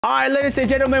All right, ladies and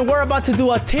gentlemen, we're about to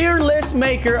do a tier list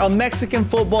maker of Mexican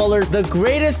footballers, the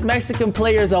greatest Mexican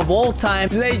players of all time.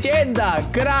 Leyenda,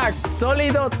 crack,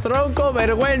 sólido, tronco,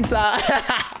 vergüenza.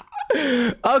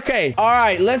 Okay, all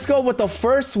right, let's go with the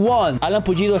first one. Alan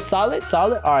Pulido, solid.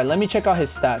 All right, let me check out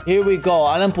his stats. Here we go.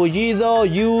 Alan Pulido,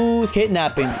 you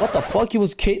kidnapping. What the fuck? He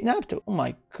was kidnapped? Oh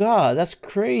my god, that's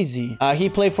crazy. He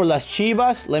played for Las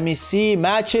Chivas. Let me see.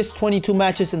 Matches, 22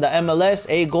 matches in the MLS,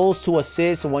 8 goals, 2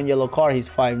 assists, 1 yellow card. He's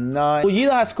 5'9".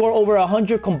 Pulido has scored over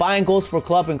 100 combined goals for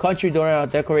club and country during a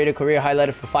decorated career,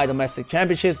 highlighted for 5 domestic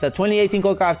championships, the 2018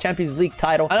 CONCACAF Champions League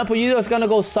title. Alan Pulido is gonna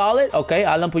go solid. Okay,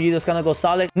 Alan Pulido is gonna go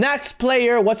solid. Next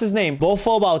player, what's his name?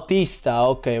 Bofo Bautista.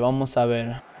 Okay, vamos a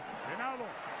ver.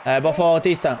 Bofo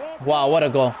Bautista. Wow, what a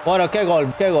goal. Qué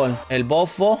gol. El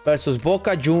Bofo versus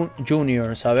Boca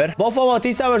Juniors. A ver. Bofo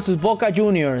Bautista versus Boca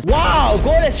Juniors. Wow,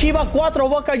 goles Chivas 4,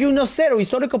 Boca Juniors 0.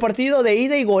 Histórico partido de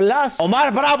ida y golazo.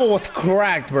 Omar Bravo was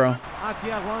cracked, bro.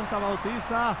 Aquí aguanta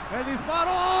Bautista. El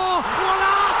disparo.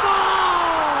 ¡Golazo!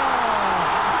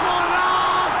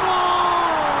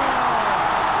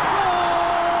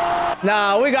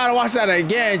 Nah, we gotta watch that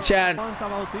again, Chad.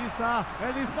 Bautista,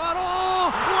 el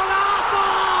disparo, ¡golazo!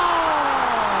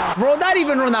 Bro, not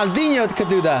even Ronaldinho could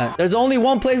do that. There's only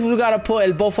one place we gotta put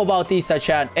El Bofo Bautista,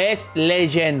 Chad. Es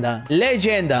leyenda.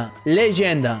 Leyenda.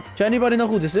 Does anybody know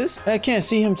who this is? I can't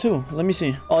see him too. Let me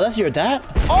see. Oh, that's your dad?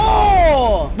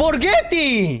 Oh!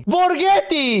 Borghetti!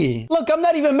 Look, I'm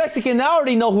not even Mexican. I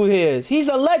already know who he is. He's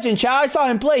a legend, Chad. I saw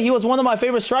him play. He was one of my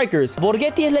favorite strikers.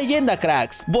 Borghetti es leyenda,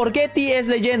 cracks. Borghetti es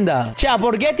leyenda. Chad,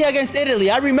 Borghetti against Italy.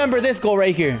 I remember this goal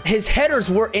right here. His headers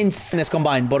were insane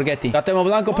combined. Borghetti. Cuauhtémoc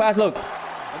Blanco pass, look.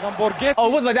 Oh,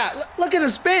 it was like that. Look at the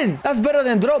spin. That's better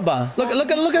than Drogba. Look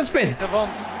at the spin.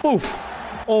 Oof.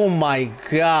 Oh my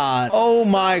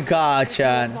god,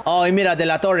 Chad. Oh, y mira, De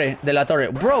La Torre.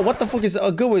 Bro, what the fuck is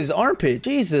good with his armpit?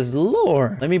 Jesus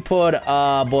Lord. Let me put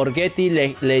Borghetti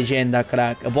leyenda,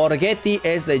 crack. Borghetti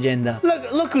es leyenda.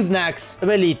 Look who's next.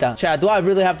 Velita. Chad, do I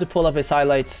really have to pull up his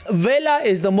highlights? Vela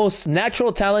is the most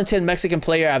natural, talented Mexican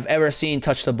player I've ever seen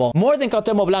touch the ball. More than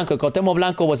Cuauhtémoc Blanco. Cuauhtémoc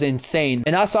Blanco was insane.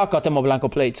 And I saw Cuauhtémoc Blanco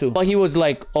play too. But he was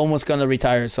like almost gonna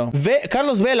retire, so.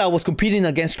 Carlos Vela was competing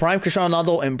against prime Cristiano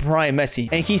Ronaldo and prime Messi.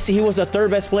 And he was the 3rd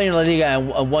best player in La Liga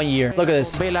in 1 year. Look at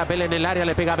this. Vela en el área,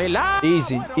 le pega Vela.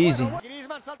 Easy.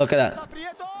 Look at that.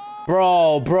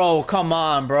 Bro, come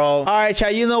on, bro. All right,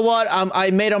 chat, you know what?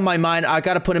 I made up my mind. I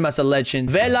gotta put him as a legend.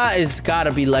 Vela is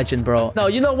gotta be legend, bro. No,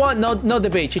 you know what? No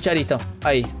debate, Chicharito.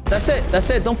 Ay, that's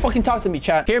it. Don't fucking talk to me,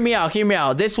 chat. Hear me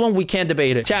out. This one, we can't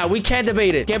debate it. Chat, we can't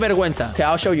debate it. Que vergüenza. Okay,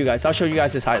 I'll show you guys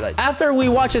his highlights. After we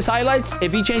watch his highlights,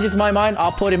 if he changes my mind,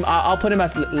 I'll put him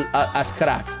as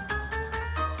crack.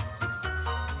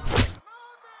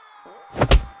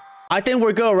 I think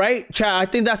we're good, right, chat? I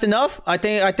think that's enough. I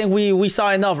think we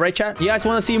saw enough, right, chat? You guys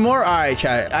want to see more? All right,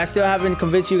 chat. I still haven't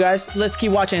convinced you guys. Let's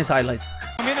keep watching his highlights.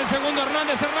 También el segundo,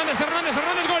 Hernández, gol.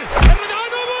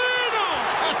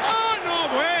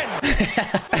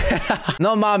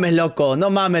 No mames,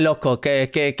 loco. Que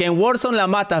en Warzone la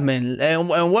matas, men. En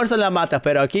Warzone la matas,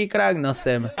 pero aquí, crack, no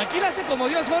sé, man. Aquí la hace como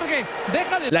Dios, Jorge.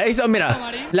 Deja de...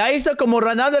 La hizo como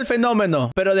Ronaldo el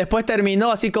fenómeno, pero después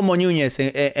terminó así como Núñez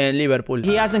en Liverpool.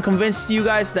 He hasn't convinced you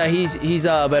guys that he's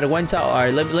a vergüenza. All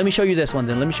right, let me show you this one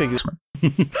then.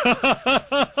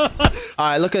 All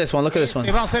right, look at this one. All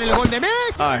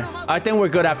right, I think we're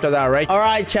good after that, right? All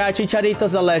right, chat.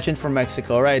 Chicharito's a legend from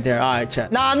Mexico, right there. All right,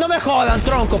 chat. Nah, no me jodan,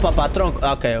 tronco, papá, tronco.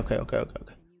 Okay.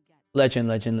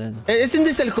 Legend. Isn't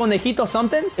this el conejito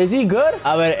something? Is he good?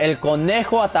 A ver, el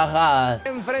conejo atajadas.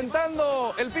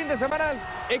 Enfrentando el fin de semana.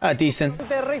 Decent.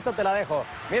 Risto te la dejo.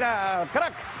 Mira,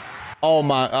 crack. Oh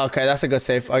my, okay, that's a good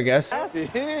save, I guess. Sí.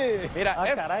 Mira,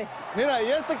 caray. Mira,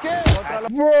 ¿y este qué?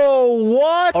 Bro,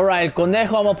 what? All right,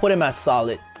 Conejo, I'm gonna put him as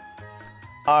solid.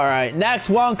 All right, next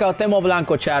one, Cuauhtémoc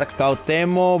Blanco, chat.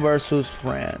 Cuauhtémoc versus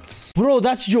France. Bro,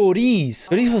 that's Lloris.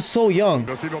 Lloris was so young.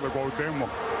 Look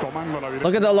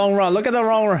at the long run.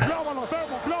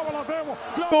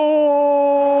 Goal!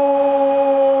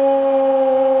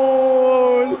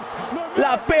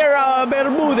 La Pera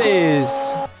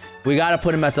Bermúdez. We gotta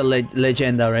put him as a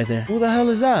legenda right there. Who the hell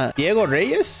is that? Diego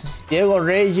Reyes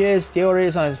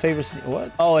on his favorite...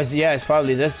 What? Oh, it's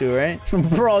probably this dude, right?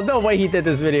 Bro, no way he did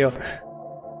this video.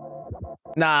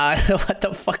 Nah, what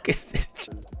the fuck is this?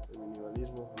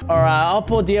 Alright, I'll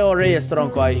put Diego Reyes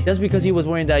tronco ahí. Just because he was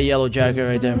wearing that yellow jacket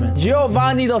right there, man.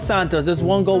 Giovanni Dos Santos. There's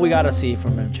one goal we gotta see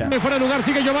from him, chat. Fuera de lugar,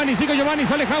 sigue Giovanni, sale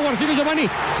Howard, sigue Giovanni,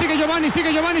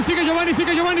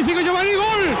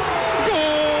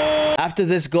 gol. After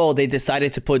this goal, they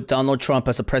decided to put Donald Trump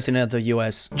as a president of the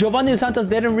U.S. Giovanni Dos Santos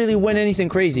didn't really win anything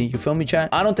crazy. You feel me, chat?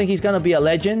 I don't think he's gonna be a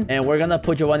legend, and we're gonna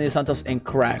put Giovanni Dos Santos in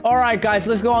crack. All right, guys,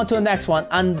 let's go on to the next one.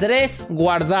 Andres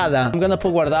Guardada. I'm gonna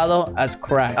put Guardado as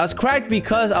crack. As crack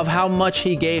because of how much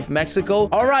he gave Mexico.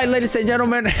 All right, ladies and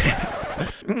gentlemen.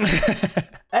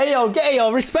 Hey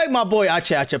yo, respect my boy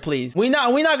Ache, please. We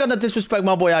not gonna disrespect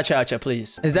my boy Ache,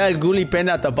 please. Is that El Guli Pen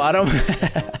at the bottom?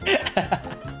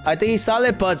 I think he's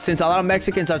solid, but since a lot of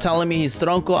Mexicans are telling me he's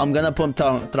tronco, I'm gonna put him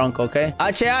tronco, okay?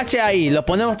 HH ahí, lo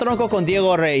ponemos tronco con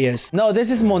Diego Reyes. No, this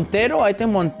is Montero. I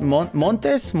think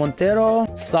Montero,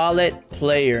 solid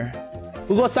player.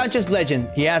 Hugo Sánchez, legend.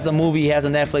 He has a movie, he has a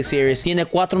Netflix series. Tiene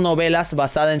 4 novelas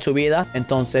basadas en su vida.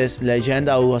 Entonces,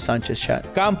 leyenda Hugo Sánchez, chat.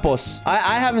 Campos.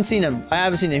 I haven't seen him.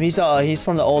 He's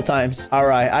from the old times. All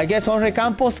right. I guess Jorge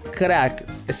Campos, crack.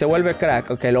 Se vuelve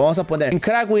crack. Okay, lo vamos a poner. In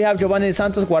crack, we have Giovanni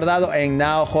Santos Guardado, and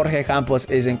now Jorge Campos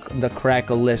is in the crack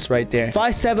list right there.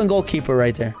 5'7" goalkeeper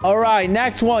right there. All right,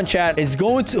 next one, chat. Is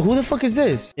going to... Who the fuck is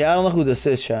this? Yeah, I don't know who this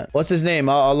is, chat. What's his name?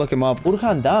 I'll look him up.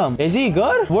 Urhan Dam. Is he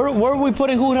good? Where are we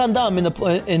putting Urhan Dam in the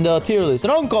tier list?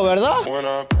 Tronco, ¿verdad? When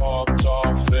I popped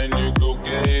off and you go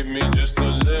gave me just a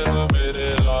little bit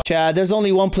of love. Chad, there's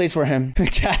only one place for him.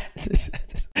 Chad, is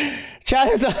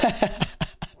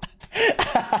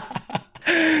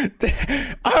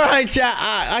all right, chat.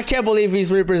 I can't believe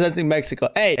he's representing Mexico.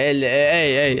 Él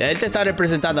te está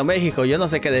representando a México. Yo no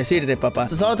sé qué decirte, papá.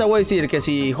 Solo te voy a decir que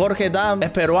si Jorge Dam es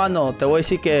peruano, te voy a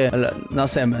decir que... No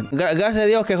sé, man. Gracias a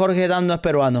Dios que Jorge Dam no es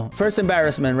peruano. First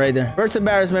embarrassment right there. First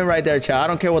embarrassment right there, chat. I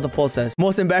don't care what the poll says.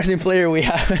 Most embarrassing player we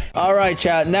have. All right,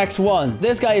 chat. Next one.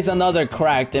 This guy is another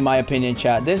cracked, in my opinion,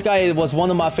 chat. This guy was one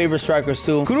of my favorite strikers,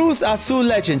 too. Cruz Azul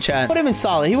legend, chat. Put him in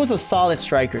solid. He was a solid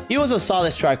striker.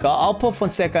 I'll put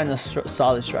Fonseca in a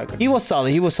solid striker. He was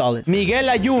solid. Miguel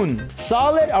Ayun.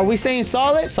 Solid? Are we saying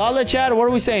solid? Solid, chat? What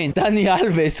are we saying? Dani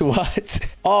Alves. What?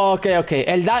 Oh, okay.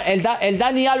 El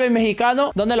Dani Alves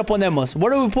mexicano. ¿Dónde lo ponemos?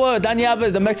 Where do we put Dani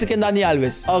Alves, the Mexican Dani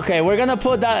Alves? Okay, we're gonna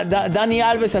put Dani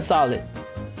Alves as solid.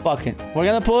 Fucking. We're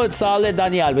gonna put solid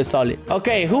Dani Alves, solid.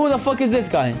 Okay, who the fuck is this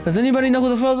guy? Does anybody know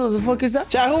who the fuck is that?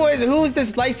 Chat, who is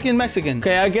this light-skinned Mexican?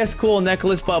 Okay, I guess cool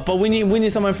necklace, but we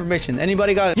need some information.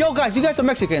 Anybody got... Yo, guys, you guys are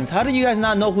Mexicans. How do you guys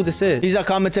not know who this is? He's a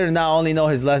commentator now. I only know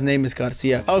his last name is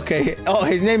Garcia. Okay. Oh,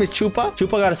 his name is Chupa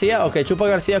Garcia. Okay, Chupa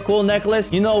Garcia, cool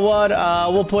necklace. You know what?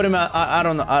 We'll put him at... I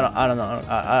don't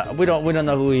know. We don't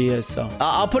know who he is, so...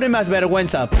 I'll put him as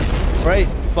Vergüenza. Right?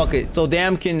 Fuck it. So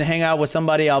Damn can hang out with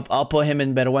somebody. I'll put him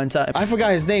in Vergüenza. I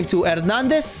forgot his name too.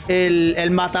 Hernandez.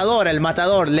 El Matador.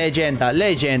 Leyenda.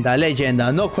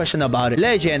 No question about it.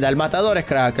 Leyenda. El Matador es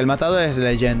crack. El Matador es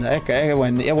leyenda. Es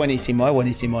buenísimo.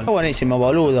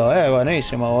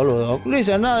 Luis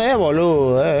Hernandez es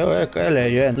boludo. Es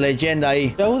leyenda. Leyenda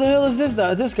ahí. Yeah, who the hell is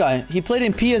this guy? He played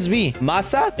in PSV.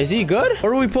 Massa? Is he good?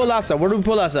 Where do we pull Lasso?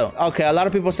 Okay, a lot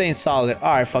of people saying solid.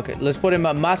 Alright, fuck it. Let's put him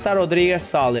at Massa Rodriguez,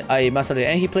 solid. Ahí, Massa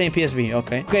Rodriguez. And he played in PSV.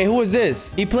 Okay, who is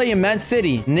this? He played in Man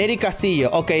City. Neri Castillo.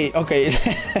 Okay.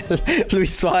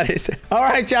 Luis Suarez.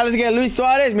 Alright, chat, let's get Luis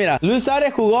Suarez. Mira, Luis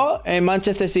Suarez jugó en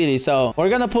Manchester City. So, we're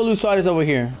gonna put Luis Suarez over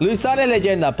here. Luis Suarez,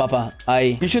 leyenda, papa.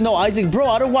 Ahí. You should know Isaac. Bro,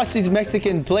 I don't watch these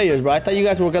Mexican players, bro. I thought you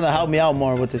guys were gonna help me out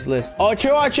more with this list.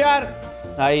 Ochoa, chat.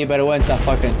 Ahí, Vergüenza,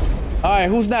 fucking. All right,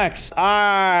 who's next?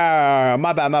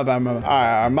 My bad. All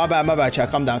right, my bad,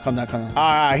 chat. Calm down. All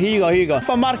right, here you go.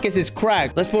 Rafa Marquez is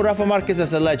cracked. Let's put Rafa Marquez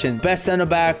as a legend. Best center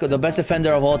back, the best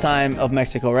defender of all time of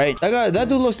Mexico, right? That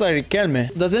dude looks like Riquelme.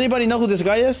 Does anybody know who this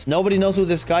guy is? Nobody knows who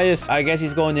this guy is. I guess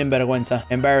he's going in Vergüenza.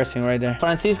 Embarrassing right there.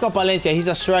 Francisco Palencia, he's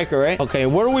a striker, right? Okay,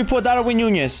 where do we put Darwin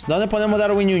Núñez? ¿Dónde ponemos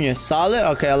Darwin Núñez? Solid?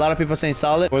 Okay, a lot of people saying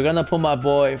solid. We're gonna put my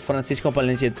boy Francisco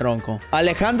Palencia tronco.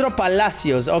 Alejandro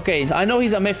Palacios. Okay, I know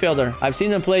he's a midfielder. I've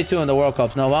seen him play too in the World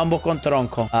Cups. No, vamos con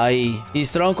tronco. Ahí. He's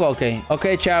tronco.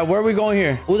 Okay, chat. Where are we going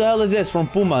here? Who the hell is this? From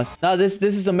Pumas. Now, this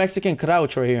is the Mexican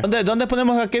crouch right here. ¿Dónde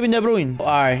ponemos a Kevin De Bruyne?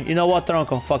 Alright, you know what?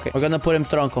 Tronco. Fuck it. We're gonna put him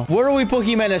tronco. Where do we put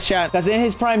Jimenez, chat? Because in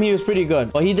his prime, he was pretty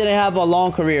good. But he didn't have a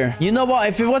long career. You know what?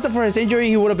 If it wasn't for his injury,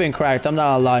 he would have been cracked. I'm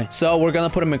not gonna lie. So, we're gonna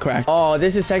put him in cracked. Oh,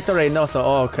 this is Hector Reynoso.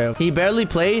 Oh, okay. He barely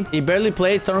played.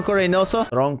 Tronco Reynoso.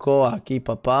 Tronco aquí,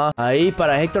 papá. Ahí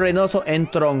para Hector Reynoso en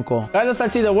tronco. Carlos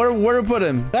Salcido. Where do we put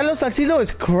him? Carlos Salcido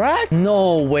is cracked?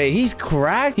 No way. He's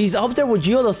cracked? He's up there with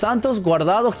Gio Dos Santos,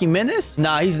 Guardado, Jimenez?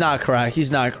 Nah, he's not cracked.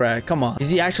 Come on. Is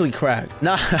he actually cracked?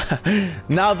 Nah.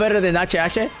 Now better than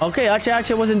HH? Okay, HH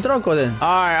was in tronco then. All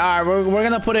right. We're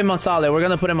gonna put him on solid. All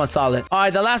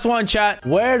right, the last one, chat.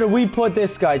 Where do we put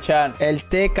this guy, chat? El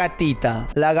Tecatita.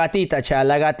 La gatita, chat.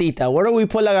 La gatita. Where do we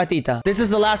put la gatita? This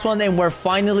is the last one, and we're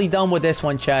finally done with this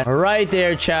one, chat. Right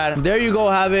there, chat. There you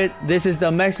go, have it. This is the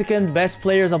Mexican best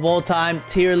players of all all-time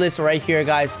tier list right here,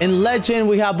 guys. In legend,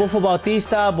 we have Bufo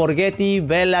Bautista, Borghetti,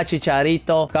 Vela,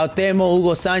 Chicharito, Cuauhtémoc,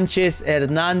 Hugo Sánchez,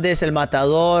 Hernández, El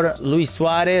Matador, Luis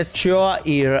Suárez, Choa,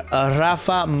 y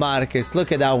Rafa Márquez.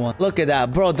 Look at that one. Look at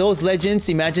that. Bro, those legends,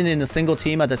 imagine in a single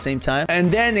team at the same time. And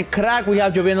then in crack, we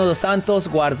have Joviano Dos Santos,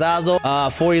 Guardado,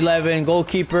 411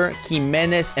 goalkeeper,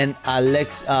 Jimenez, and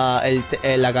Alex,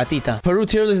 La Gatita. Peru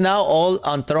tier list now all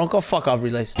on Tronco. Fuck off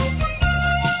relays.